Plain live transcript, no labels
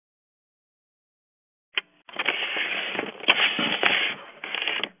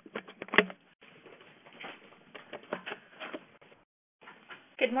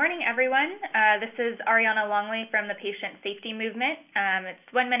Good morning, everyone. This is Ariana Longley from the Patient Safety Movement.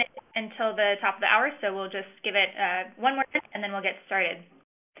 It's 1 minute until the top of the hour, so we'll just give it one more minute and then we'll get started.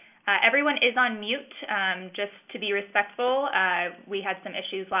 Everyone is on mute, just to be respectful. We had some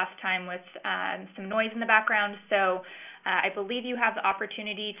issues last time with some noise in the background, so I believe you have the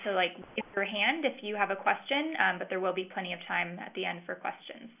opportunity to raise your hand if you have a question, but there will be plenty of time at the end for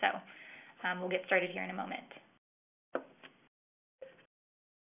questions. So we'll get started here in a moment.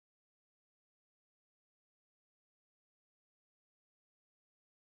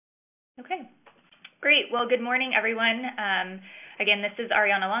 Okay, great. Well, good morning, everyone. Again, this is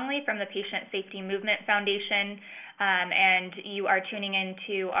Ariana Longley from the Patient Safety Movement Foundation, and you are tuning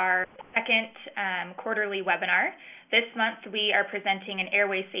into our second quarterly webinar. This month, we are presenting an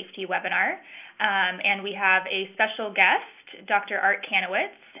Airway Safety webinar, and we have a special guest, Dr. Art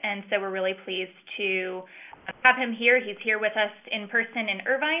Kanowitz, and so we're really pleased to have him here. He's here with us in person in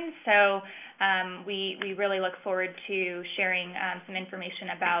Irvine, so we really look forward to sharing some information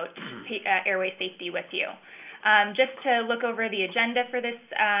about airway safety with you. Just to look over the agenda for this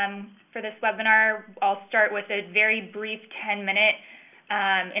webinar, I'll start with a very brief 10-minute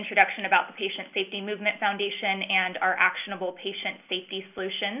introduction about the Patient Safety Movement Foundation and our Actionable Patient Safety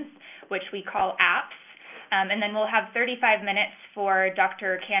Solutions, which we call APSS. And then we'll have 35 minutes for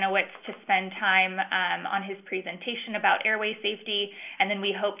Dr. Kanowitz to spend time on his presentation about airway safety, and then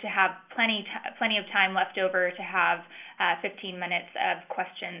we hope to have plenty of time left over to have 15 minutes of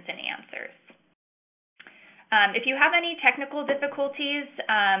questions and answers. If you have any technical difficulties,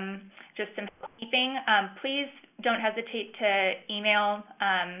 just some housekeeping, please don't hesitate to email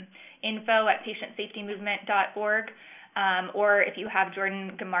info@patientsafetymovement.org, or if you have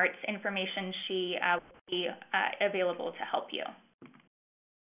Jordan Gamart's information, she will be available to help you.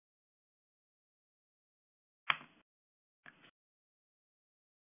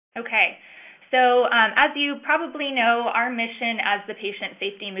 Okay, so as you probably know, our mission as the Patient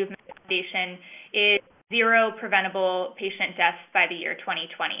Safety Movement Foundation is 0 preventable patient deaths by the year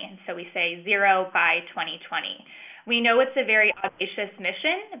 2020. And so we say 0 by 2020. We know it's a very audacious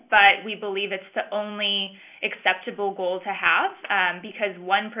mission, but we believe it's the only acceptable goal to have because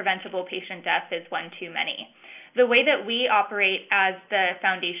 1 preventable patient death is 1 too many. The way that we operate as the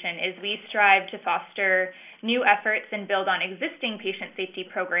foundation is we strive to foster new efforts and build on existing patient safety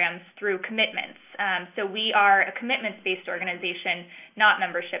programs through commitments. So we are a commitments-based organization, not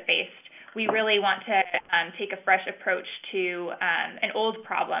membership-based. We really want to take a fresh approach to an old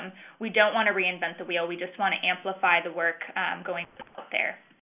problem. We don't want to reinvent the wheel. We just want to amplify the work going out there.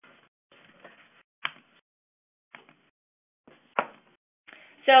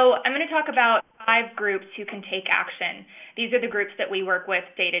 So I'm going to talk about 5 groups who can take action. These are the groups that we work with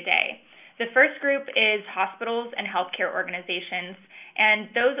day to day. The first group is hospitals and healthcare organizations, and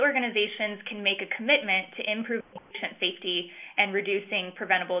those organizations can make a commitment to improving patient safety and reducing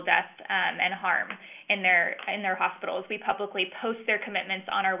preventable death and harm in their hospitals. We publicly post their commitments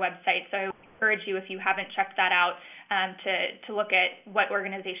on our website, so I would encourage you, if you haven't checked that out, to look at what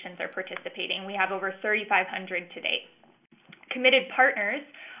organizations are participating. We have over 3,500 to date. Committed partners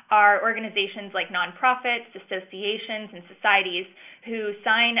are organizations like nonprofits, associations, and societies who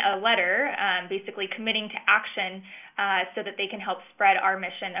sign a letter basically committing to action so that they can help spread our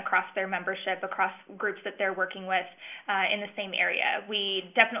mission across their membership, across groups that they're working with in the same area.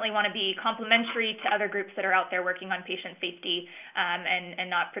 We definitely want to be complementary to other groups that are out there working on patient safety and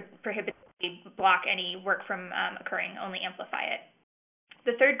not prohibitively block any work from occurring, only amplify it.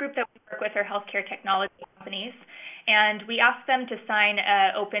 The third group that we work with are healthcare technology companies, and we ask them to sign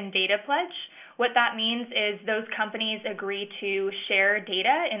an open data pledge. What that means is those companies agree to share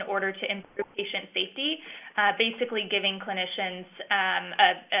data in order to improve patient safety, basically giving clinicians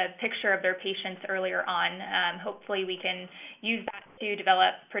a picture of their patients earlier on. Hopefully we can use that to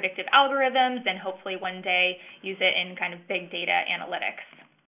develop predictive algorithms and hopefully one day use it in kind of big data analytics.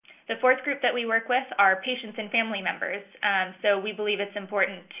 The fourth group that we work with are patients and family members. So we believe it's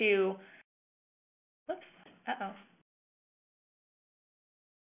important to,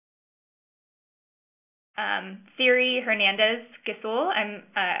 Siri Hernandez-Gisul,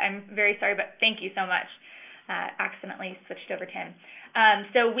 I'm very sorry, but thank you so much. Accidentally switched over to him.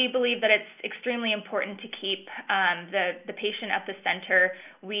 So we believe that it's extremely important to keep the patient at the center.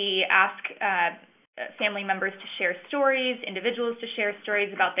 We ask family members to share stories, individuals to share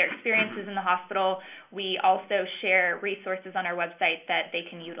stories about their experiences in the hospital. We also share resources on our website that they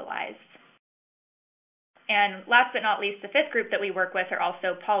can utilize. And last but not least, the fifth group that we work with are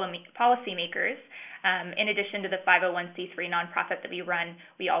also policymakers. In addition to the 501c3 nonprofit that we run,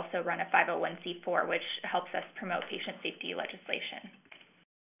 we also run a 501c4, which helps us promote patient safety legislation.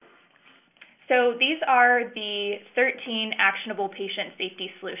 So these are the 13 actionable patient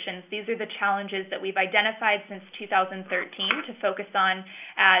safety solutions. These are the challenges that we've identified since 2013 to focus on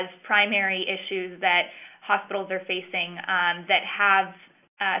as primary issues that hospitals are facing that have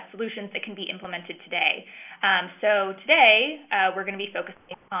solutions that can be implemented today. So today, we're going to be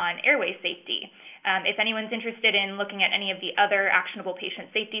focusing on airway safety. If anyone's interested in looking at any of the other actionable patient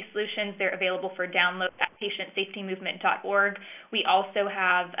safety solutions, they're available for download at patientsafetymovement.org. We also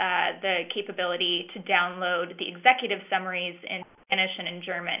have the capability to download the executive summaries in Spanish and in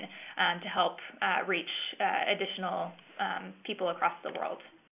German to help reach additional people across the world.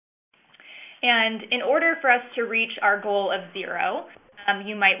 And in order for us to reach our goal of zero,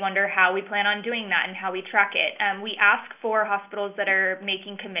 you might wonder how we plan on doing that and how we track it. We ask for hospitals that are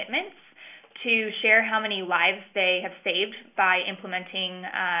making commitments to share how many lives they have saved by implementing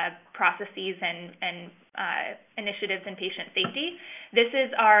processes and initiatives in patient safety. This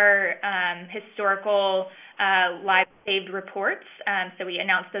is our historical lives saved reports. So we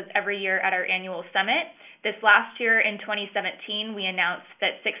announce those every year at our annual summit. This last year in 2017, we announced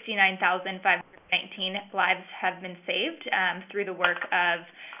that 69,519 lives have been saved through the work of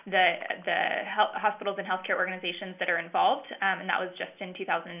the hospitals and healthcare organizations that are involved, and that was just in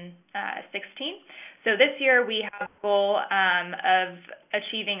 2016. So this year we have a goal of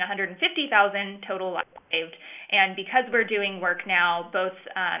achieving 150,000 total lives saved, and because we're doing work now both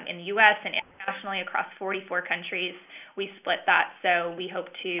in the U.S. and internationally across 44 countries, we split that, so we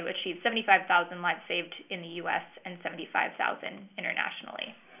hope to achieve 75,000 lives saved in the U.S. and 75,000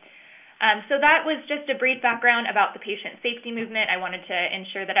 internationally. So that was just a brief background about the patient safety movement. I wanted to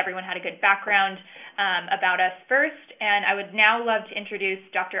ensure that everyone had a good background about us first, and I would now love to introduce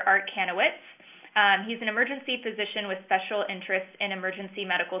Dr. Art Kanowitz. He's an emergency physician with special interests in emergency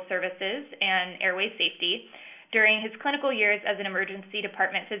medical services and airway safety. During his clinical years as an emergency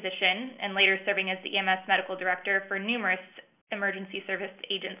department physician and later serving as the EMS medical director for numerous emergency service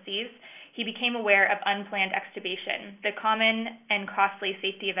agencies, he became aware of unplanned extubation, the common and costly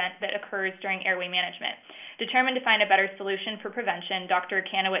safety event that occurs during airway management. Determined to find a better solution for prevention, Dr.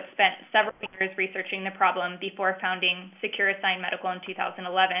 Kanowitz spent several years researching the problem before founding SecureAssign Medical in 2011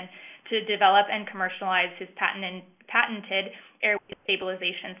 to develop and commercialize his patented airway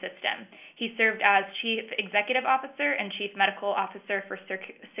stabilization system. He served as Chief Executive Officer and Chief Medical Officer for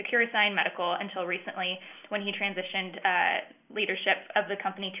SecureAssign Medical until recently, when he transitioned leadership of the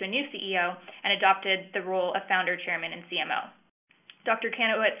company to a new CEO and adopted the role of founder, chairman, and CMO. Dr.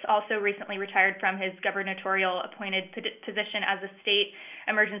 Kanowitz also recently retired from his gubernatorial appointed position as a state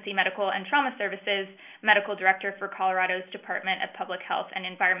emergency medical and trauma services medical director for Colorado's Department of Public Health and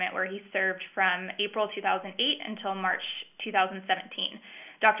Environment, where he served from April 2008 until March 2017.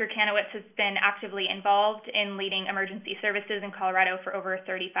 Dr. Kanowitz has been actively involved in leading emergency services in Colorado for over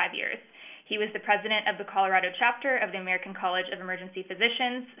 35 years. He was the president of the Colorado chapter of the American College of Emergency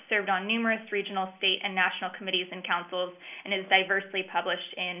Physicians, served on numerous regional, state, and national committees and councils, and is diversely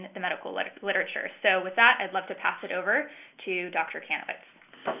published in the medical literature. So with that, I'd love to pass it over to Dr. Kanowitz.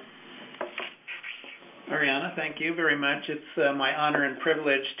 Ariana, thank you very much. It's my honor and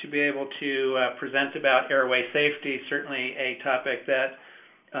privilege to be able to present about airway safety, certainly a topic that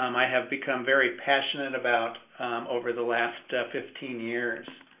I have become very passionate about over the last 15 years.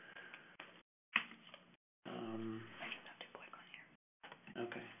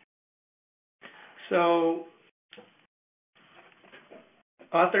 Okay. So,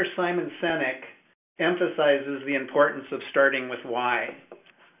 author Simon Sinek emphasizes the importance of starting with why.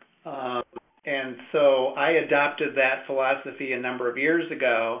 And so I adopted that philosophy a number of years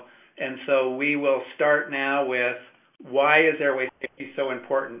ago, and so we will start now with why is airway safety so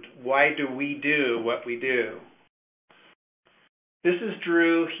important? Why do we do what we do? This is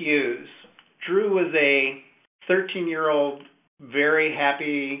Drew Hughes. Drew was a 13-year-old, very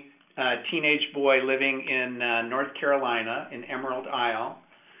happy teenage boy living in North Carolina in Emerald Isle.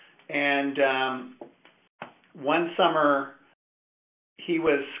 And one summer, he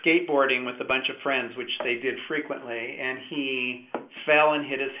was skateboarding with a bunch of friends, which they did frequently, and he fell and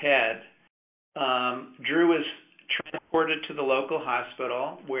hit his head. Drew was transported to the local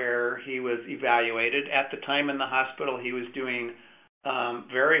hospital where he was evaluated. At the time in the hospital, he was doing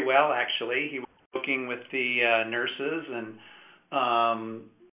very well, actually. He was working with the nurses, and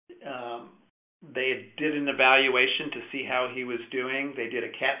they did an evaluation to see how he was doing. They did a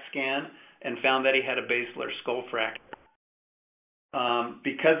CAT scan and found that he had a basilar skull fracture.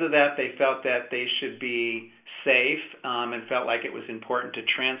 Because of that, they felt that they should be safe and felt like it was important to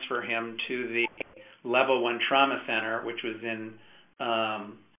transfer him to the Level 1 Trauma Center, which was in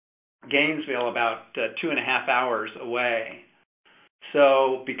Gainesville, about 2.5 hours away.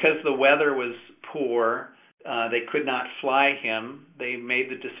 So because the weather was poor, they could not fly him. They made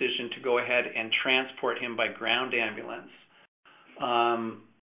the decision to go ahead and transport him by ground ambulance.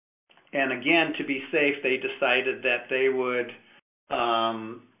 And again, to be safe, they decided that they would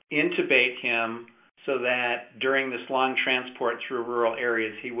intubate him so that during this long transport through rural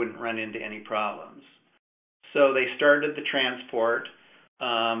areas, he wouldn't run into any problems. So they started the transport,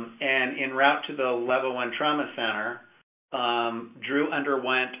 and en route to the Level 1 Trauma Center, Drew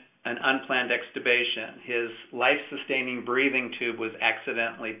underwent an unplanned extubation. His life-sustaining breathing tube was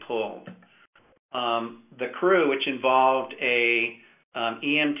accidentally pulled. The crew, which involved a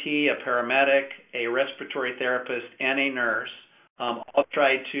EMT, a paramedic, a respiratory therapist, and a nurse, all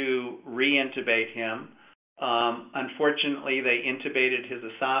tried to re-intubate him. Unfortunately, they intubated his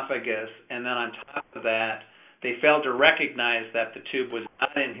esophagus, and then on top of that, they failed to recognize that the tube was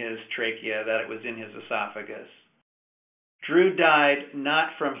not in his trachea, that it was in his esophagus. Drew died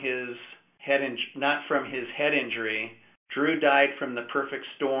not from his head injury. Drew died from the perfect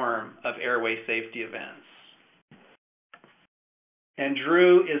storm of airway safety events. And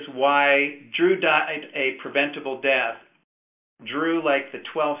Drew died a preventable death. Drew, like the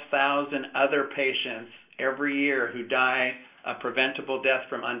 12,000 other patients every year who die a preventable death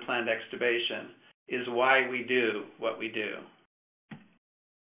from unplanned extubation, is why we do what we do.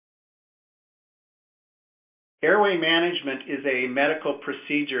 Airway management is a medical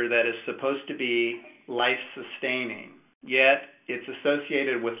procedure that is supposed to be life-sustaining, yet it's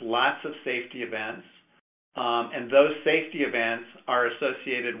associated with lots of safety events, and those safety events are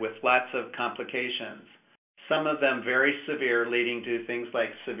associated with lots of complications, some of them very severe, leading to things like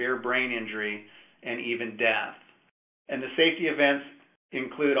severe brain injury and even death. And the safety events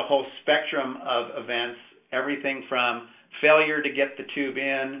include a whole spectrum of events, everything from failure to get the tube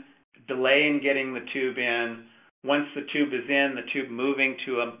in, delay in getting the tube in, once the tube is in, the tube moving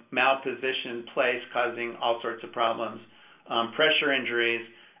to a malpositioned place causing all sorts of problems, pressure injuries,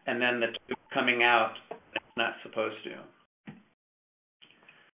 and then the tube coming out when it's not supposed to.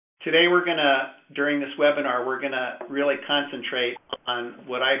 Today during this webinar, we're going to really concentrate on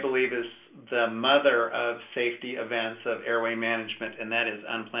what I believe is the mother of safety events of airway management, and that is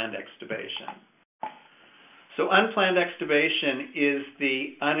unplanned extubation. So unplanned extubation is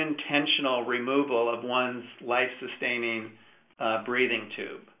the unintentional removal of one's life-sustaining breathing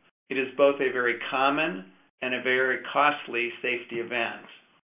tube. It is both a very common and a very costly safety event.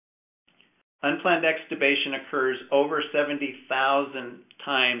 Unplanned extubation occurs over 70,000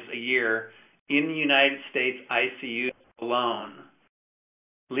 times a year in the United States ICU alone,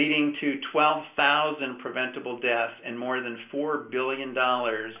 leading to 12,000 preventable deaths and more than $4 billion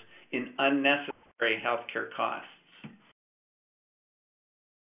in unnecessary healthcare costs.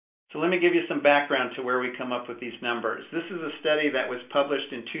 So let me give you some background to where we come up with these numbers. This is a study that was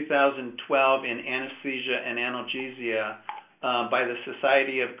published in 2012 in Anesthesia and Analgesia by the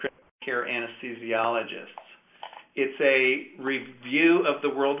Society of Critical Care Anesthesiologists. It's a review of the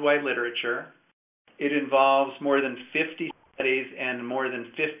worldwide literature. It involves more than 50 studies and more than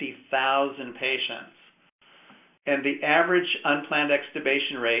 50,000 patients. And the average unplanned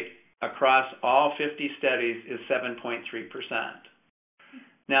extubation rate across all 50 studies is 7.3%.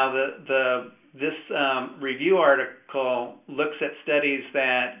 Now, this review article looks at studies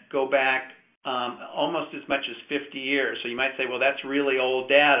that go back almost as much as 50 years. So you might say, well, that's really old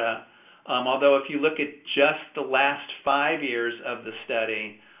data. Although if you look at just the last 5 years of the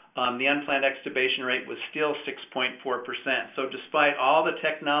study, the unplanned extubation rate was still 6.4%. So despite all the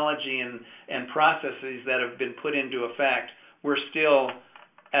technology and processes that have been put into effect, we're still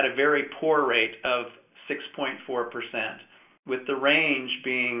at a very poor rate of 6.4%, with the range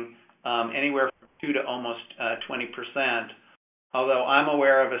being anywhere from 2 to almost 20%. Although I'm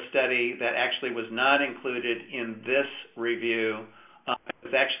aware of a study that actually was not included in this review. It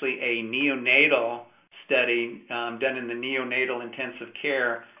was actually a neonatal study done in the neonatal intensive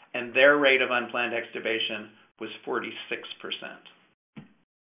care, and their rate of unplanned extubation was 46%.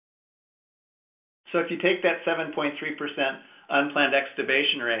 So if you take that 7.3% unplanned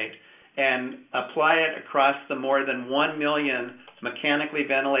extubation rate and apply it across the more than 1 million mechanically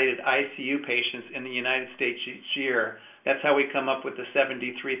ventilated ICU patients in the United States each year, that's how we come up with the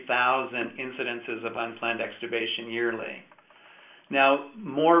 73,000 incidences of unplanned extubation yearly. Now,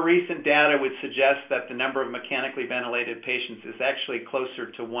 more recent data would suggest that the number of mechanically ventilated patients is actually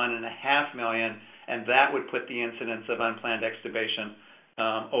closer to 1.5 million, and that would put the incidence of unplanned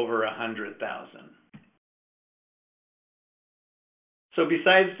extubation over 100,000. So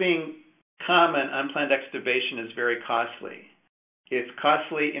besides being common, unplanned extubation is very costly. It's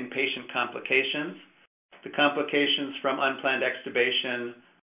costly in patient complications. The complications from unplanned extubation,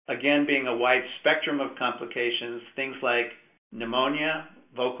 again, being a wide spectrum of complications, things like pneumonia,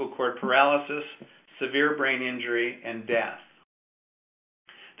 vocal cord paralysis, severe brain injury, and death.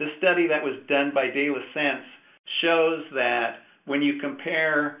 The study that was done by De La Sense shows that when you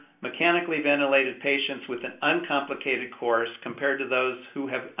compare mechanically ventilated patients with an uncomplicated course compared to those who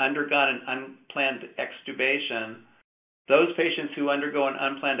have undergone an unplanned extubation, those patients who undergo an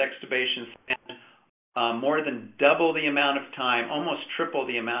unplanned extubation spend more than double the amount of time, almost triple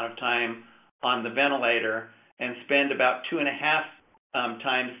the amount of time on the ventilator, and spend about 2.5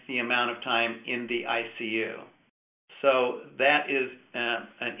 times the amount of time in the ICU. So that is an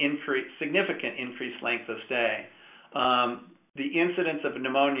significant increased length of stay. The incidence of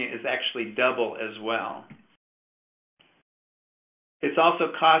pneumonia is actually double as well. It's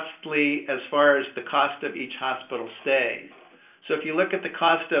also costly as far as the cost of each hospital stay. So if you look at the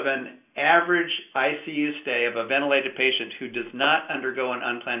cost of an average ICU stay of a ventilated patient who does not undergo an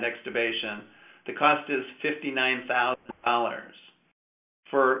unplanned extubation, the cost is $59,000.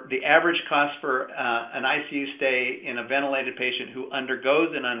 For the average cost for an ICU stay in a ventilated patient who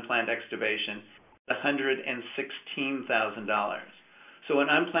undergoes an unplanned extubation, $116,000. So an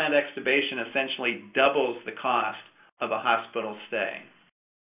unplanned extubation essentially doubles the cost of a hospital stay.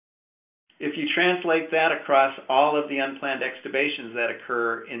 If you translate that across all of the unplanned extubations that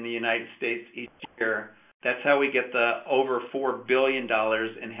occur in the United States each year, that's how we get the over $4 billion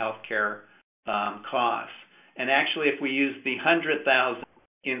in healthcare costs. And actually, if we use the 100,000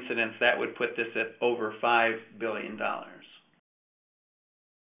 incidents, that would put this at over $5 billion.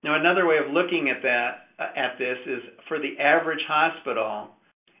 Now, another way of looking at this is for the average hospital,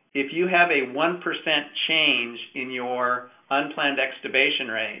 if you have a 1% change in your unplanned extubation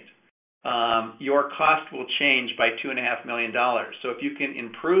rate, your cost will change by $2.5 million. So if you can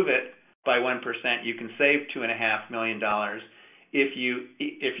improve it by 1%, you can save $2.5 million. If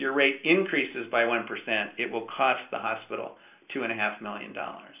your rate increases by 1%, it will cost the hospital $2.5 million.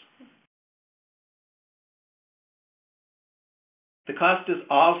 The cost is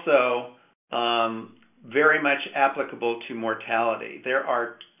also very much applicable to mortality. There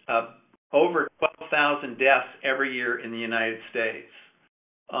are over 12,000 deaths every year in the United States.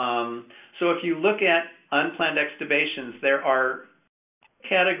 So if you look at unplanned extubations, there are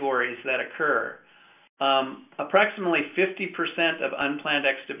categories that occur. Approximately 50% of unplanned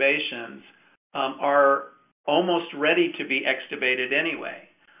extubations are almost ready to be extubated anyway.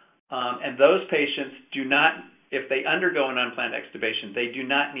 And those patients do not, if they undergo an unplanned extubation, they do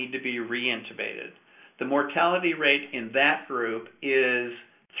not need to be reintubated. The mortality rate in that group is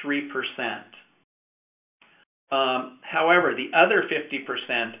 3%. However, the other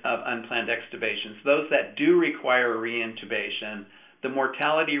 50% of unplanned extubations, those that do require reintubation, the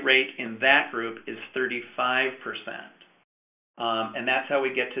mortality rate in that group is 35%. And that's how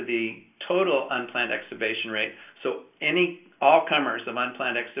we get to the total unplanned extubation rate. So all comers of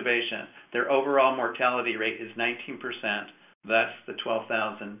unplanned extubation, their overall mortality rate is 19%, thus the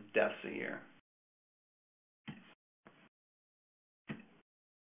 12,000 deaths a year.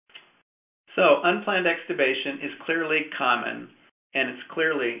 So unplanned extubation is clearly common, and it's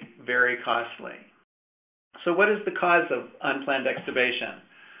clearly very costly. So what is the cause of unplanned extubation?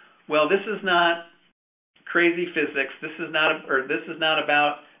 Well, this is not crazy physics. This is not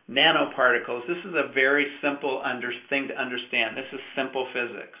about nanoparticles. This is a very simple thing to understand. This is simple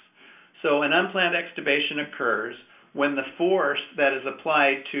physics. So an unplanned extubation occurs when the force that is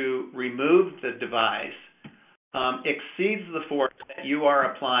applied to remove the device exceeds the force that you are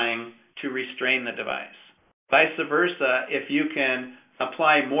applying to restrain the device. Vice versa, if you can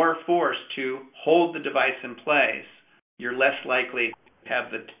apply more force to hold the device in place, you're less likely to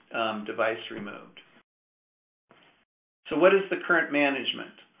have the device removed. So what is the current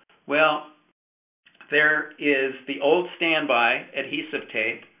management? Well, there is the old standby adhesive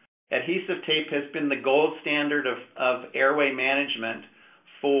tape. Adhesive tape has been the gold standard of airway management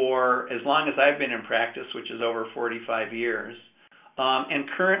for as long as I've been in practice, which is over 45 years. And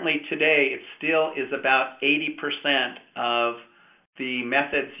currently today, it still is about 80% of the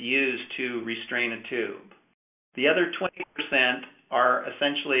methods used to restrain a tube. The other 20% are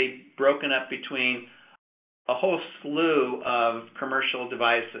essentially broken up between a whole slew of commercial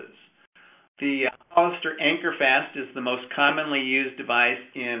devices. The Hollister Anchor-Fast is the most commonly used device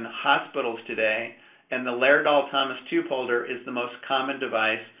in hospitals today, and the Laerdal Thomas tube holder is the most common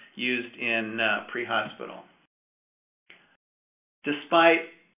device used in pre-hospital. Despite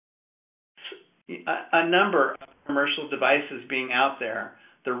a number of commercial devices being out there,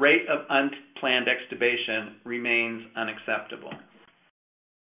 the rate of unplanned extubation remains unacceptable.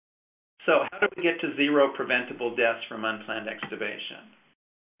 So how do we get to zero preventable deaths from unplanned extubation?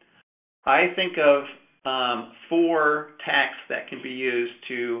 I think of 4 tacks that can be used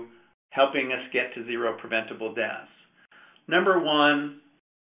to helping us get to zero preventable deaths. Number 1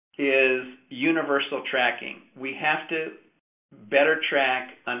 is universal tracking. We have to better track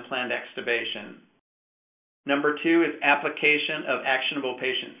unplanned extubation. Number 2 is application of Actionable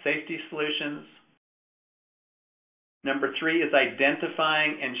Patient Safety Solutions. Number 3 is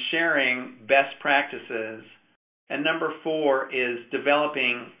identifying and sharing best practices. And number 4 is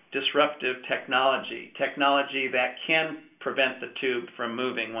developing disruptive technology that can prevent the tube from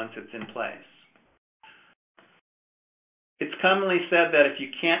moving once it's in place. It's commonly said that if you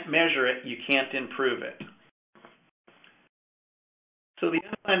can't measure it, you can't improve it. So the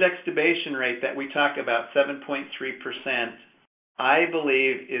unplanned extubation rate that we talk about, 7.3%, I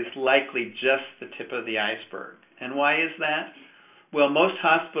believe is likely just the tip of the iceberg. And why is that? Well, most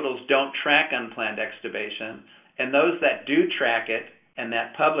hospitals don't track unplanned extubation, and those that do track it and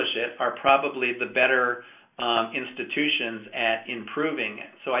that publish it are probably the better institutions at improving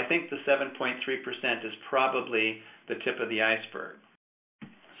it. So I think the 7.3% is probably the tip of the iceberg.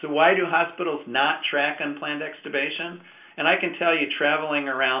 So why do hospitals not track unplanned extubation? And I can tell you, traveling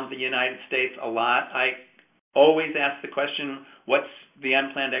around the United States a lot, I always ask the question, what's the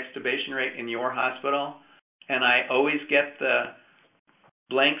unplanned extubation rate in your hospital? And I always get the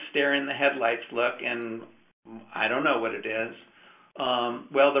blank stare in the headlights look, and I don't know what it is.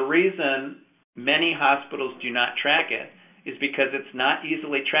 Well, the reason many hospitals do not track it is because it's not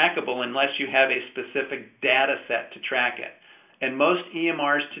easily trackable unless you have a specific data set to track it. And most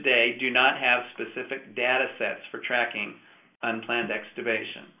EMRs today do not have specific data sets for tracking unplanned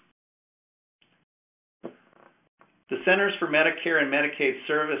extubation. The Centers for Medicare and Medicaid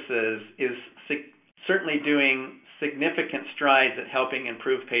Services is certainly doing significant strides at helping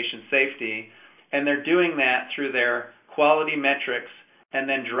improve patient safety, and they're doing that through their quality metrics and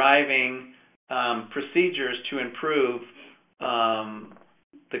then driving procedures to improve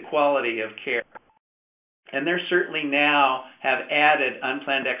the quality of care. And they certainly now have added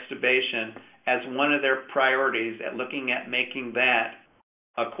unplanned extubation as one of their priorities at looking at making that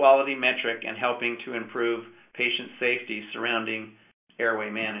a quality metric and helping to improve patient safety surrounding airway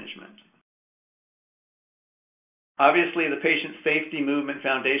management. Obviously, the Patient Safety Movement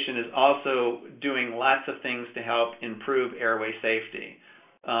Foundation is also doing lots of things to help improve airway safety.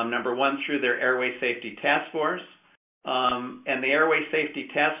 Number 1, through their Airway Safety Task Force. And the Airway Safety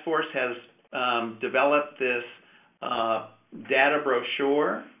Task Force has developed this data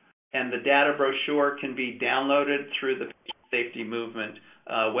brochure, and the data brochure can be downloaded through the Patient Safety Movement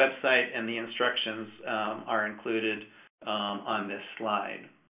website, and the instructions are included on this slide.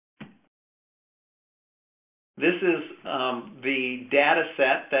 This is the data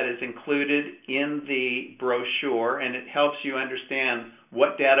set that is included in the brochure, and it helps you understand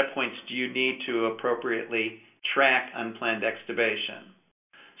what data points do you need to appropriately track unplanned extubation.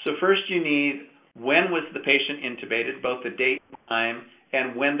 So first you need when was the patient intubated, both the date and time,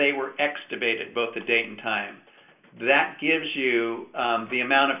 and when they were extubated, both the date and time. That gives you the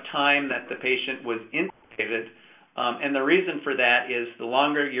amount of time that the patient was intubated, and the reason for that is the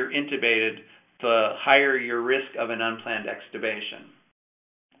longer you're intubated, the higher your risk of an unplanned extubation.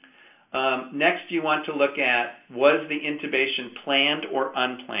 Next, you want to look at, was the intubation planned or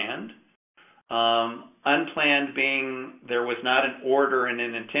unplanned? Unplanned being there was not an order and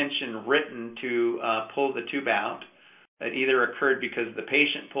an intention written to pull the tube out. It either occurred because the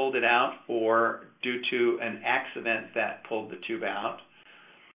patient pulled it out or due to an accident that pulled the tube out.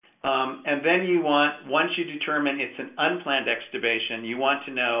 And then you want, once you determine it's an unplanned extubation, you want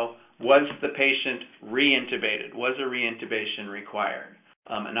to know, was the patient re-intubated? Was a re-intubation required?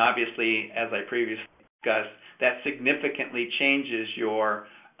 And obviously, as I previously discussed, that significantly changes your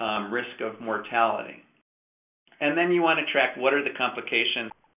risk of mortality. And then you want to track what are the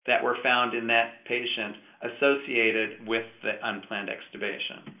complications that were found in that patient associated with the unplanned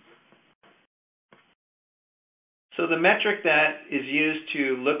extubation. So the metric that is used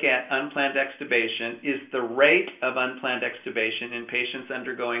to look at unplanned extubation is the rate of unplanned extubation in patients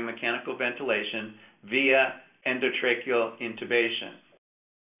undergoing mechanical ventilation via endotracheal intubation.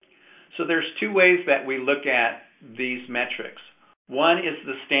 So there's 2 ways that we look at these metrics. One is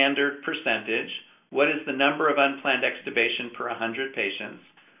the standard percentage. What is the number of unplanned extubation per 100 patients?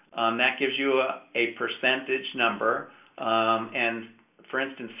 That gives you a percentage number. And for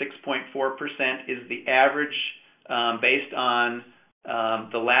instance, 6.4% is the average based on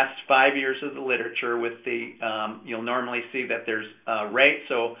the last 5 years of the literature. With the you'll normally see that there's a rate.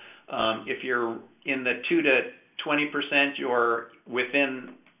 So if you're in the 2 to 20%, you're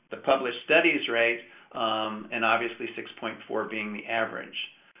within the published studies rate, and obviously 6.4 being the average.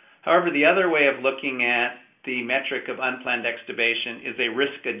 However, the other way of looking at the metric of unplanned extubation is a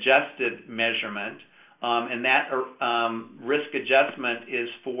risk-adjusted measurement, and that risk adjustment is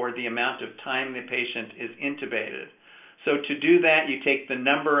for the amount of time the patient is intubated. So to do that, you take the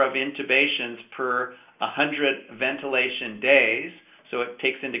number of intubations per 100 ventilation days, so it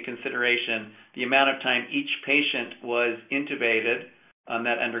takes into consideration the amount of time each patient was intubated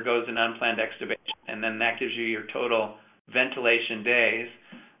that undergoes an unplanned extubation, and then that gives you your total ventilation days.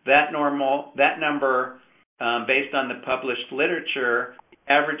 That number, based on the published literature,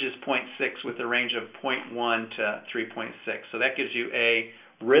 averages 0.6 with a range of 0.1 to 3.6. So that gives you a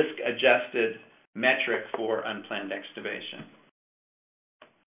risk-adjusted metric for unplanned extubation.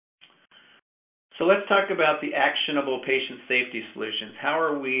 So let's talk about the actionable patient safety solutions. How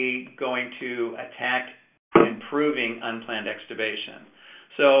are we going to attack improving unplanned extubation?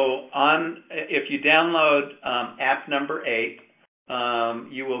 So if you download app number 8,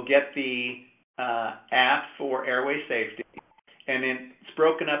 you will get the app for Airway Safety, and it's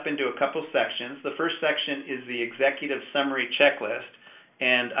broken up into a couple sections. The first section is the executive summary checklist,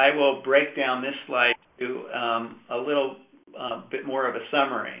 and I will break down this slide to a little bit more of a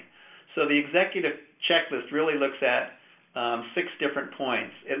summary. So the executive checklist really looks at 6 different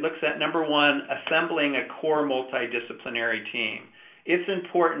points. It looks at, number 1, assembling a core multidisciplinary team. It's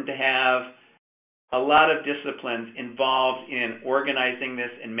important to have a lot of disciplines involved in organizing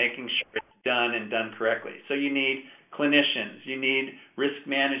this and making sure it's done and done correctly. So you need clinicians, you need risk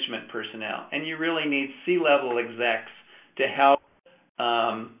management personnel, and you really need C-level execs to help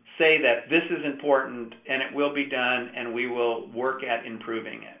say that this is important and it will be done and we will work at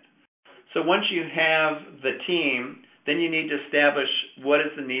improving it. So once you have the team, then you need to establish what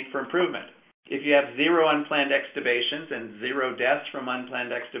is the need for improvement. If you have 0 unplanned extubations and 0 deaths from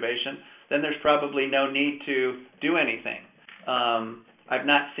unplanned extubation, then there's probably no need to do anything. I've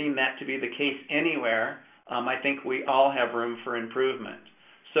not seen that to be the case anywhere. I think we all have room for improvement.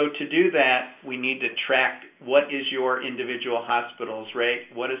 So to do that, we need to track what is your individual hospital's rate,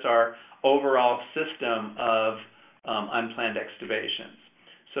 what is our overall system of unplanned extubations.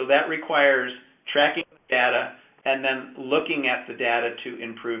 So that requires tracking the data and then looking at the data to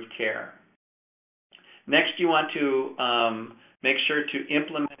improve care. Next, you want to make sure to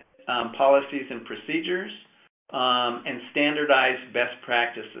implement policies and procedures and standardize best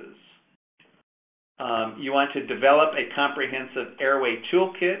practices. You want to develop a comprehensive airway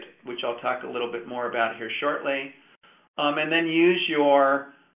toolkit, which I'll talk a little bit more about here shortly, and then use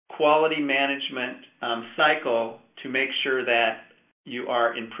your quality management cycle to make sure that you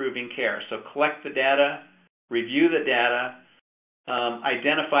are improving care. So collect the data, review the data,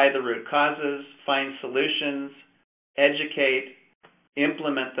 identify the root causes, find solutions, educate,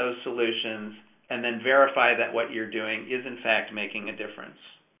 implement those solutions, and then verify that what you're doing is in fact making a difference.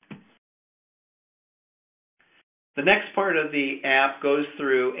 The next part of the app goes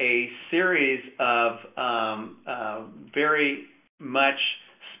through a series of very much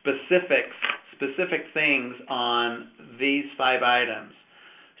specific things on these 5 items.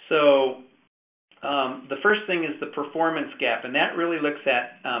 So the first thing is the performance gap, and that really looks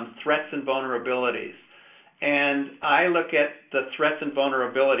at threats and vulnerabilities. And I look at the threats and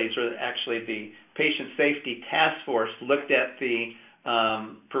vulnerabilities, or actually the Patient Safety Task Force looked at the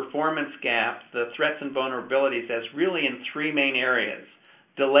performance gap, the threats and vulnerabilities, as really in 3 main areas: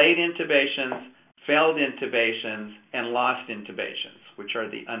 delayed intubations, failed intubations, and lost intubations, which are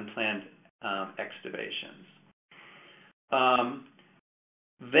the unplanned extubations.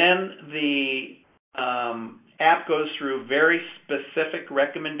 Then the app goes through very specific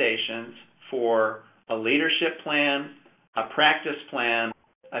recommendations for a leadership plan, a practice plan,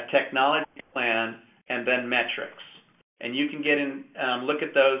 a technology plan, and then metrics. And you can get in, look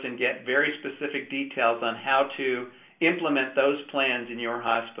at those and get very specific details on how to implement those plans in your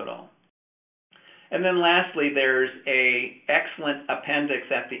hospital. And then lastly, there's an excellent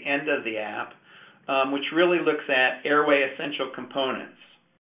appendix at the end of the app, which really looks at airway essential components.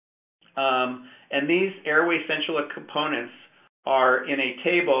 And these airway essential components are in a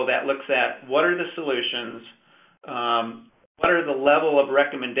table that looks at what are the solutions, what are the level of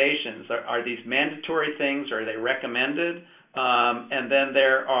recommendations. Are these mandatory things? Are they recommended? And then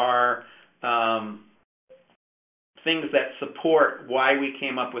there are things that support why we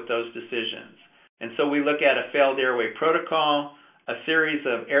came up with those decisions. And so we look at a failed airway protocol, a series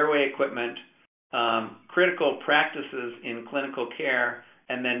of airway equipment, critical practices in clinical care,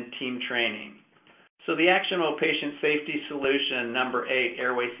 and then team training. So the Actionable Patient Safety Solution number 8,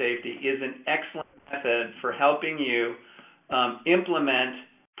 Airway Safety, is an excellent method for helping you implement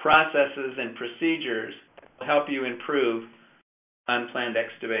processes and procedures will help you improve unplanned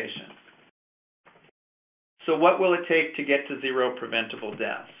extubation. So what will it take to get to zero preventable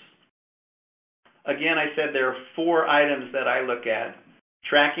deaths? Again, I said there are 4 items that I look at: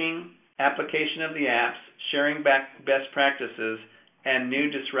 tracking, application of the apps, sharing best practices, and new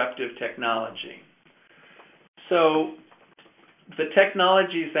disruptive technology. So the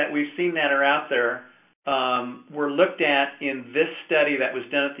technologies that we've seen that are out there were looked at in this study that was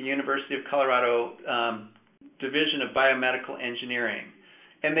done at the University of Colorado Division of Biomedical Engineering.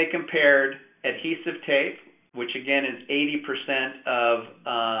 And they compared adhesive tape, which again is 80%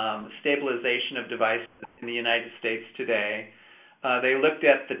 of stabilization of devices in the United States today. They looked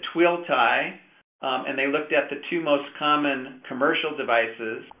at the twill tie, and they looked at the 2 most common commercial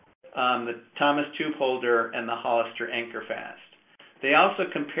devices, the Thomas tube holder and the Hollister anchor fast. They also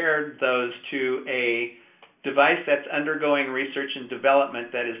compared those to a device that's undergoing research and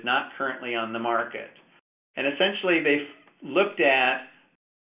development that is not currently on the market. And essentially they looked at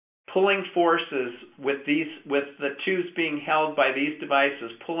pulling forces with the tubes being held by these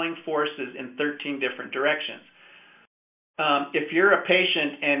devices, pulling forces in 13 different directions. If you're a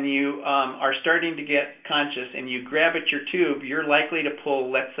patient and you are starting to get conscious and you grab at your tube, you're likely to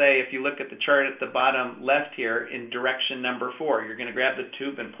pull, let's say, if you look at the chart at the bottom left here, in direction number 4. You're going to grab the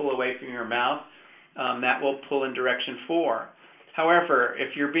tube and pull away from your mouth. That will pull in direction 4. However,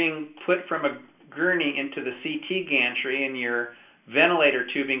 if you're being put from a gurney into the CT gantry and your ventilator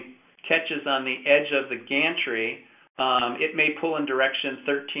tubing catches on the edge of the gantry, it may pull in direction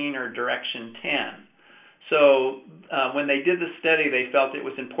 13 or direction 10. So when they did the study, they felt it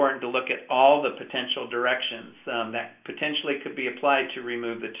was important to look at all the potential directions that potentially could be applied to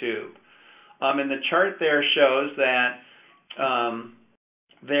remove the tube. And the chart there shows that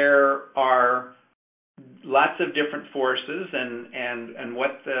there are lots of different forces and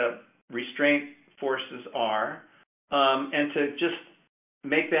what the restraint forces are. And to just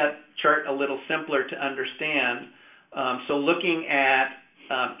make that chart a little simpler to understand, so looking at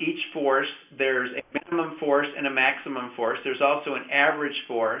each force, there's a minimum force and a maximum force. There's also an average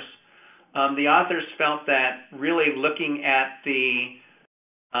force. The authors felt that really looking at the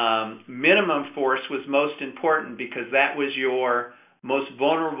minimum force was most important because that was your most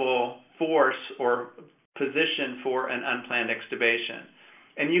vulnerable force or position for an unplanned extubation.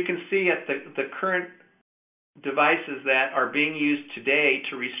 And you can see at the current devices that are being used today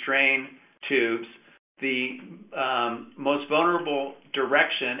to restrain tubes, the most vulnerable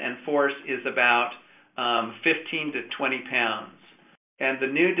direction and force is about 15 to 20 pounds. And the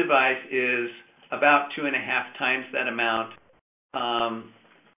new device is about 2.5 times that amount.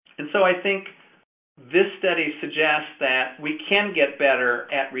 And so I think this study suggests that we can get better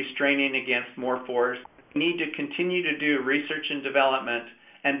at restraining against more force. We need to continue to do research and development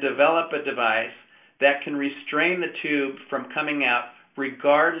and develop a device that can restrain the tube from coming out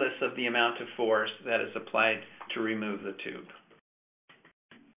regardless of the amount of force that is applied to remove the tube.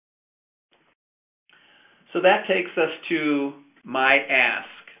 So that takes us to my ask.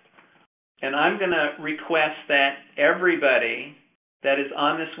 And I'm going to request that everybody that is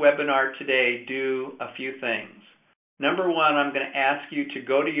on this webinar today do a few things. Number 1, I'm going to ask you to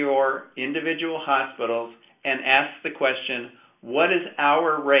go to your individual hospitals and ask the question, what is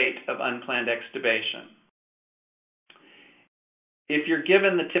our rate of unplanned extubation? If you're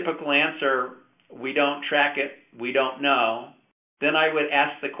given the typical answer, we don't track it, we don't know, then I would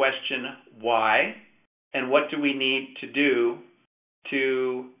ask the question, why? And what do we need to do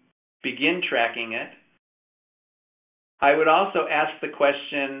to begin tracking it? I would also ask the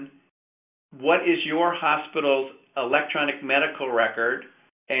question, what is your hospital's electronic medical record,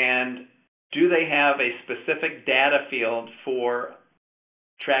 and do they have a specific data field for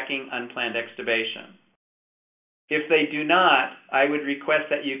tracking unplanned extubation? If they do not, I would request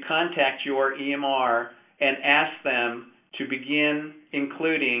that you contact your EMR and ask them to begin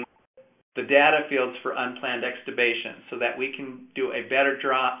including the data fields for unplanned extubation so that we can do a better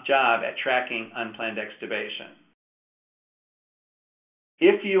job at tracking unplanned extubation.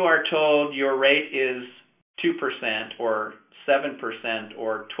 If you are told your rate is 2% or 7%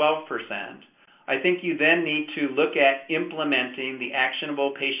 or 12%, I think you then need to look at implementing the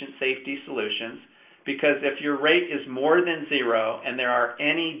Actionable Patient Safety Solutions, because if your rate is more than 0 and there are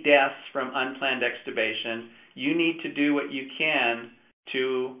any deaths from unplanned extubation, you need to do what you can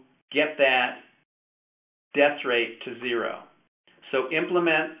to get that death rate to 0. So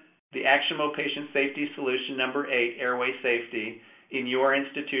implement the Actionable Patient Safety Solution number 8, Airway Safety, in your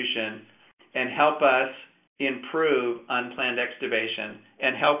institution and help us improve unplanned extubation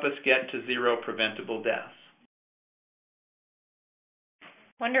and help us get to 0 preventable deaths.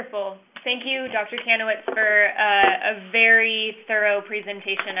 Wonderful. Thank you, Dr. Kanowitz, for a very thorough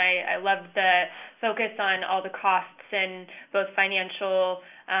presentation. I loved the focus on all the costs and both financial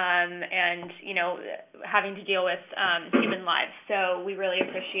and, having to deal with human lives. So we really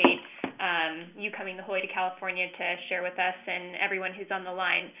appreciate you coming the whole way to California to share with us and everyone who's on the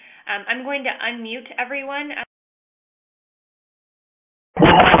line. I'm going to unmute everyone.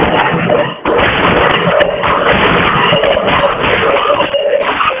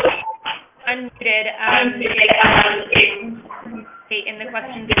 Unmuted. In the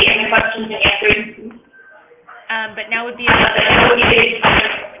questions and answers. But now would be to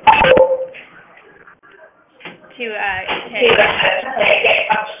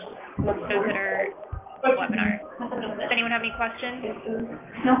those that are webinar. Does anyone have any questions?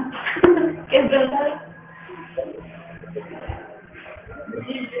 No.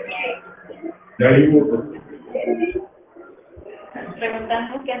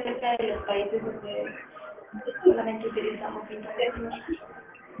 Preguntando qué acerca de los países donde solamente utilizamos cinta adhesiva.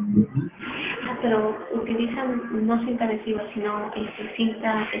 Pero utilizan no cinta adhesiva, sino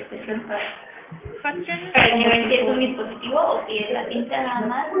cinta especial para que si es un dispositivo o si es la cinta nada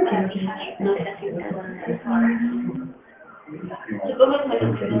más para fijar, no es la cinta adhesiva. Supongo que me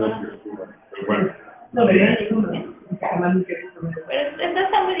funcionó. No, pero esto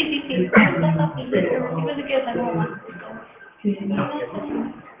está muy difícil, está fácil, yo pensé que iba a estar como más.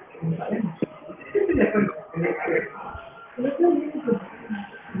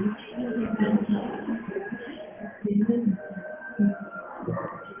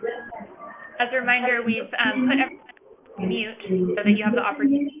 As a reminder, we've put everyone on mute so that you have the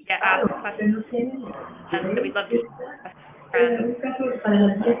opportunity to ask questions. So we'd love to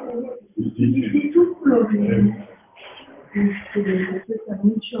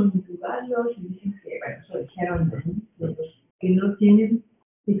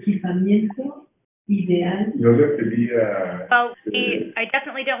Well, I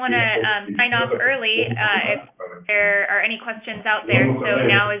definitely don't want to sign off early if there are any questions out there. So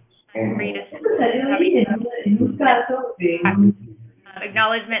now is for you to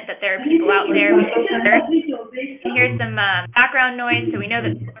acknowledgement that there are people out there. Here's some background noise, so we know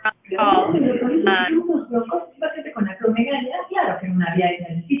that people are on the call.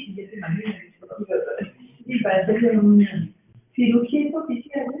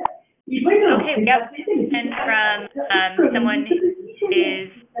 Okay, we have a question from someone who is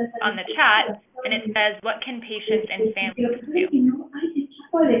on the chat, and it says, what can patients and families do?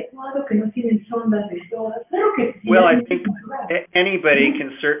 Well, I think anybody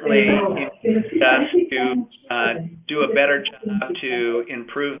can certainly do a better job to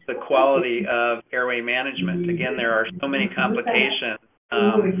improve the quality of airway management. Again, there are so many complications,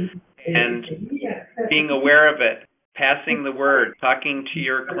 and being aware of it, passing the word, talking to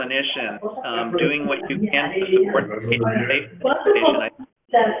your clinician, doing what you can to support the patient I think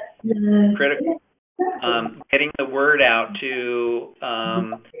is critical. Getting the word out to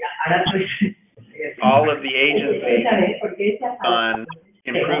all of the agencies on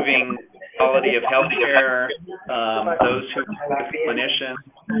improving quality of healthcare, those who work with clinicians.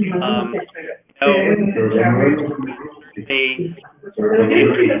 They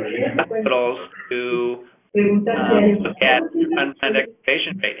hospitals to look at unplanned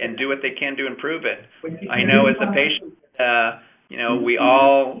extubation rate and do what they can to improve it. I know as a patient, we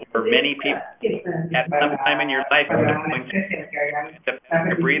all, or many people, at some time in your life, are going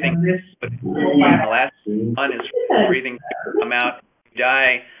to breathing. The last one is breathing to come out,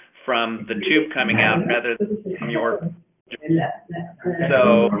 die from the tube coming out rather than from your.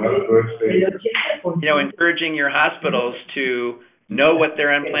 So, encouraging your hospitals to know what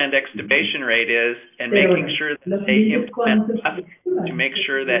their unplanned extubation rate is and making sure that they implement to make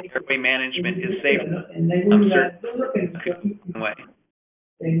sure that airway management is safe. Way.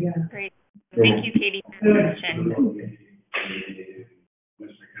 Great. Thank you, Katie, for the question.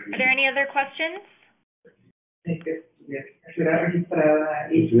 Are there any other questions?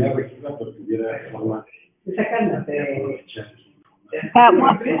 At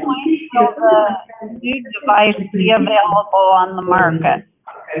what point will the new device be available on the market?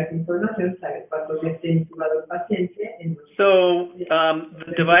 So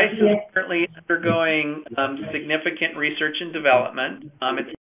the device is currently undergoing significant research and development.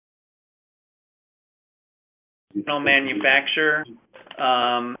 It's manufacturer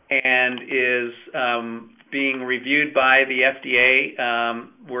and is being reviewed by the FDA.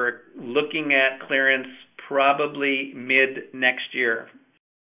 We're looking at clearance probably mid next year.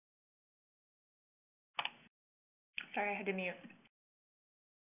 Sorry, I had to mute.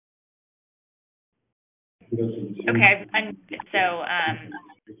 Okay,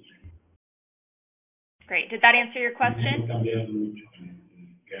 great. Did that answer your question?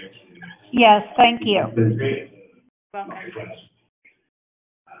 Yes, thank you. Welcome.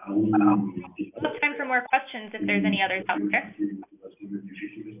 We'll have time for more questions if there's any others out there.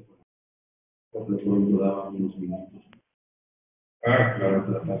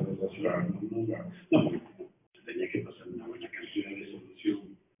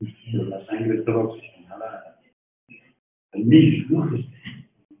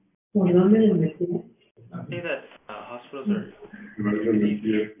 Say that hospitals are.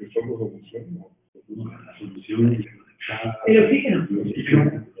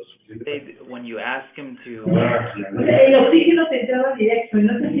 When you ask him to.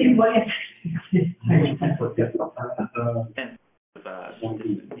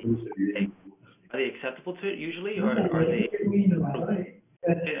 Are they acceptable to it usually, or are they?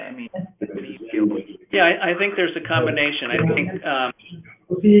 I mean, what do you feel? Yeah, I think there's a combination. I think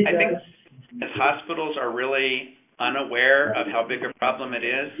if hospitals are really unaware of how big a problem it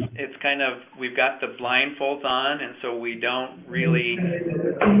is, it's kind of, we've got the blindfolds on, and so we don't really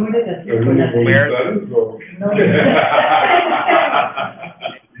wear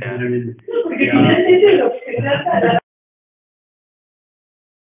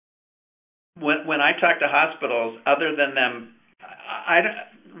When I talk to hospitals, other than them,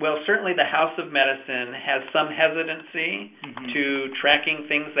 certainly the House of Medicine has some hesitancy to tracking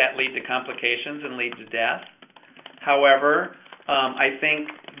things that lead to complications and lead to death. However, I think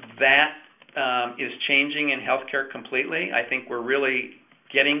that is changing in healthcare completely. I think we're really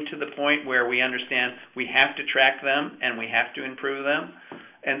getting to the point where we understand we have to track them and we have to improve them.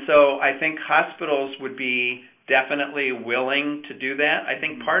 And so I think hospitals would be definitely willing to do that. I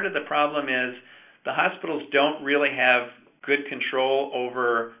think part of the problem is the hospitals don't really have good control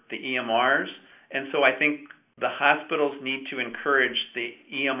over the EMRs, and so I think the hospitals need to encourage the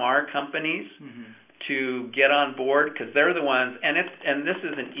EMR companies to get on board, because they're the ones, and this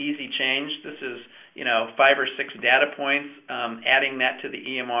is an easy change. This is 5 or 6 data points. Adding that to the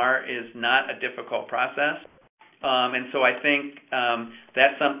EMR is not a difficult process. And so I think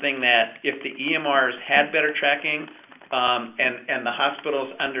that's something that if the EMRs had better tracking and the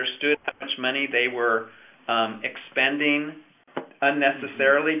hospitals understood how much money they were expending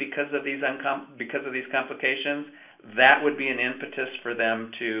unnecessarily because of these complications, that would be an impetus for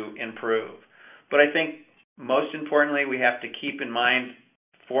them to improve. But I think most importantly, we have to keep in mind,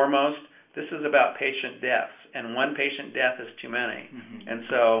 foremost, this is about patient deaths, and one patient death is too many. And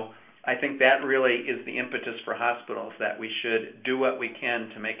so I think that really is the impetus for hospitals, that we should do what we can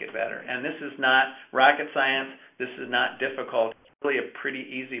to make it better. And this is not rocket science. This is not difficult. It's really a pretty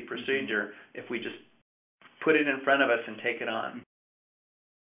easy procedure if we just put it in front of us and take it on.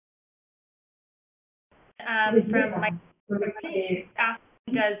 From my asking,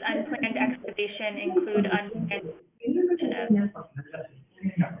 does unplanned extubation include unplanned extubation?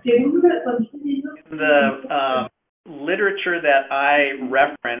 The literature that I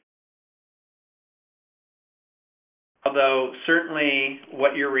referenced, although certainly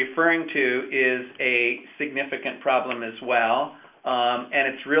what you're referring to is a significant problem as well,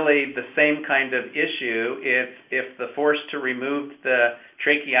 and it's really the same kind of issue. If the force to remove the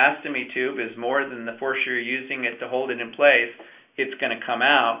tracheostomy tube is more than the force you're using it to hold it in place, it's going to come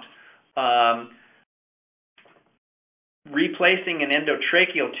out. Replacing an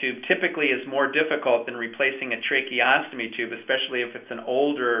endotracheal tube typically is more difficult than replacing a tracheostomy tube, especially if it's an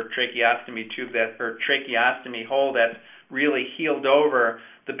older tracheostomy tube or tracheostomy hole that's really healed over.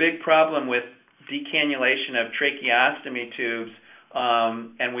 The big problem with decannulation of tracheostomy tubes,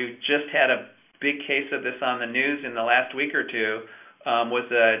 and we've just had a big case of this on the news in the last week or two, was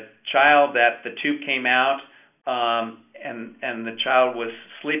a child that the tube came out, and the child was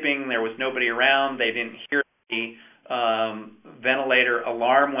sleeping. There was nobody around. They didn't hear the ventilator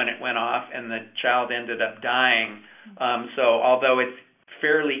alarm when it went off, and the child ended up dying. So although it's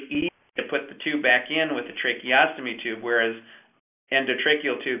fairly easy to put the tube back in with the tracheostomy tube, whereas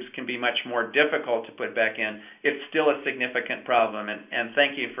endotracheal tubes can be much more difficult to put back in, it's still a significant problem, and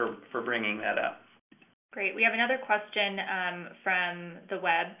thank you for bringing that up. Great. We have another question from the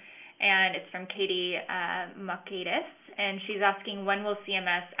web, and it's from Katie Makaitis, and she's asking, when will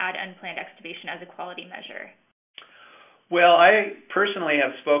CMS add unplanned extubation as a quality measure? Well, I personally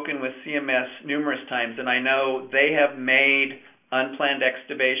have spoken with CMS numerous times, and I know they have made unplanned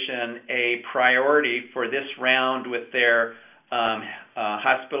extubation a priority for this round with their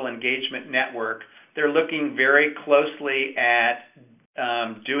hospital engagement network. They're looking very closely at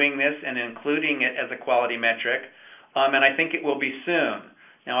doing this and including it as a quality metric, and I think it will be soon.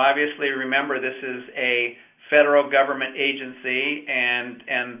 Now, obviously, remember this is a federal government agency,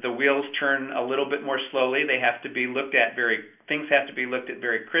 and the wheels turn a little bit more slowly. They have to be looked at things have to be looked at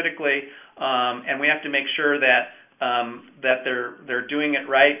very critically, and we have to make sure that they're doing it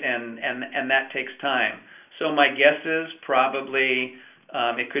right, and that takes time. So my guess is probably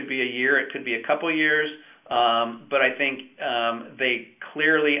it could be a year, it could be a couple years, but I think they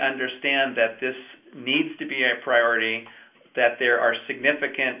clearly understand that this needs to be a priority, that there are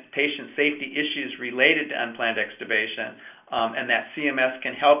significant patient safety issues related to unplanned extubation, and that CMS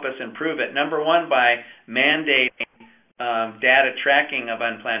can help us improve it. Number one, by mandating data tracking of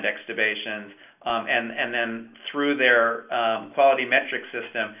unplanned extubations, and then through their quality metric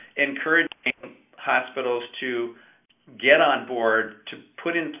system, encouraging hospitals to get on board to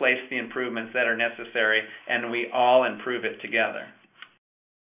put in place the improvements that are necessary, and we all improve it together.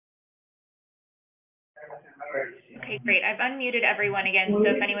 Okay, great. I've unmuted everyone again, so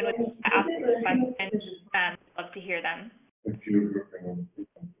if anyone would like to ask questions, I'd love to hear them.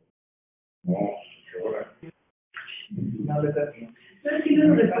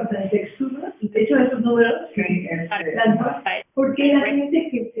 Porque la gente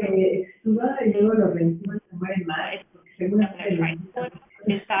que se extuba y luego lo recibe se muere más.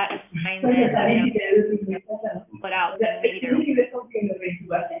 Is that a sign that, put out, then maybe they're associated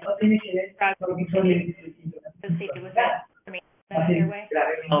with that airway?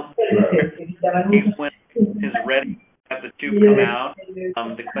 When is ready to have the tube come out,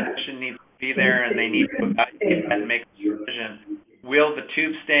 the clinician needs to be there, and they need to evaluate and make a decision. Will the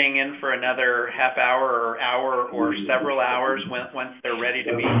tube staying in for another half hour or several hours once they're ready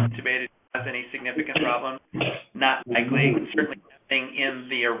to be intubated cause any significant problems? Not likely. Certainly nothing in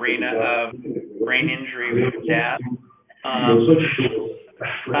the arena of brain injury with gas.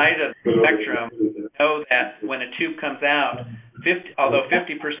 Side of the spectrum, know that when a tube comes out, although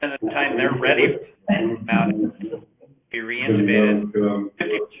 50% of the time they're ready to be reintubated,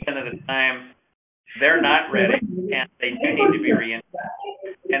 50% of the time they're not ready and they do need to be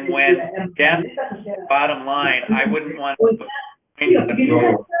reintubated. And when gas is the bottom line, I wouldn't want to if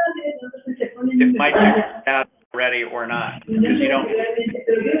my tube is out ready or not, because you don't.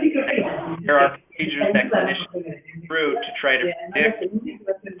 There are procedures that clinicians go through to try to predict when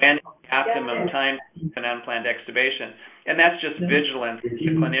the optimum time for an unplanned extubation, and that's just vigilance to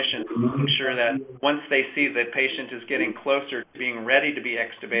clinicians to make sure that once they see the patient is getting closer to being ready to be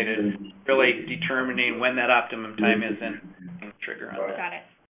extubated, really determining when that optimum time is and trigger on that. Got it.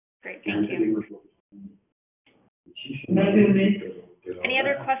 Great, thank you. Any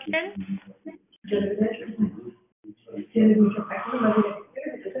other questions? No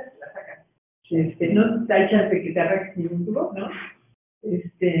hay chance de que te arranques ningún tubo, ¿no?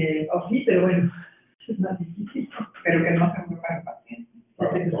 O sí, pero bueno, es más difícil, pero que no se me para el paciente.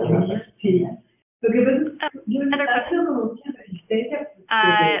 Sí. Lo que pasa es que yo como mucha resistencia.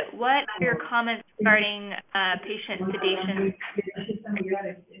 What are your comments regarding patient sedation?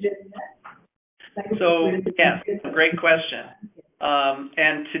 So, yes, great question.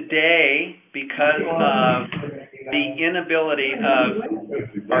 And today, because of the inability of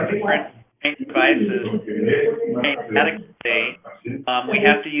our current devices adequately, we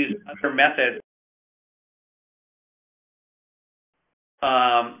have to use other methods.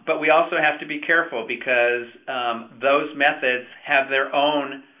 But we also have to be careful because those methods have their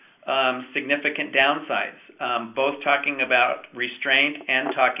own significant downsides, both talking about restraint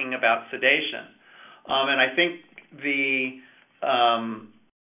and talking about sedation. And I think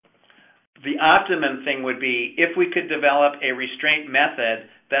the optimum thing would be if we could develop a restraint method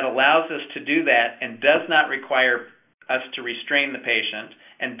that allows us to do that and does not require us to restrain the patient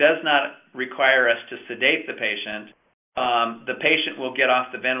and does not require us to sedate the patient. The patient will get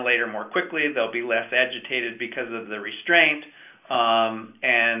off the ventilator more quickly. They'll be less agitated because of the restraint,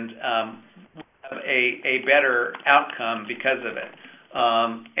 and have a better outcome because of it.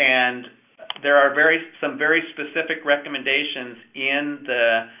 And there are some very specific recommendations in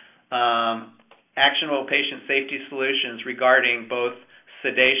the Actionable Patient Safety Solutions regarding both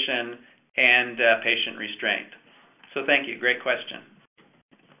sedation and patient restraint. So thank you. Great question.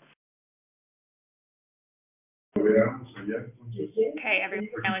 Okay, everyone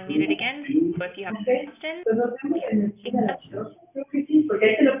now unmuted again. So if you have a question,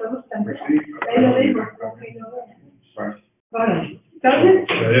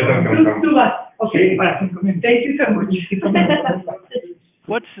 Thank you so much.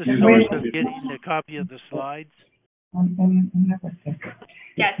 What's the source of getting a copy of the slides?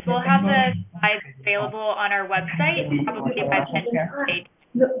 yes, we'll have the slides available on our website, probably by the end of the day.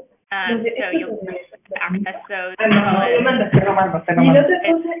 So you'll access those. Y la otra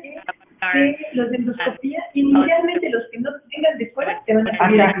cosa es que los de endoscopía, inicialmente los que no vengan de fuera te van a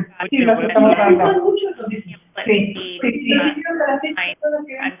pagar. Sí, los que estamos hablando. Muchos los dicen. Sí, para hacer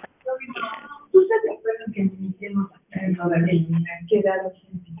todavía. ¿Tú estás de acuerdo que iniciemos lo de eliminar qué da los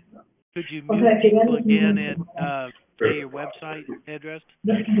científicos? Could you mute people again and say your website address?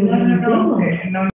 No.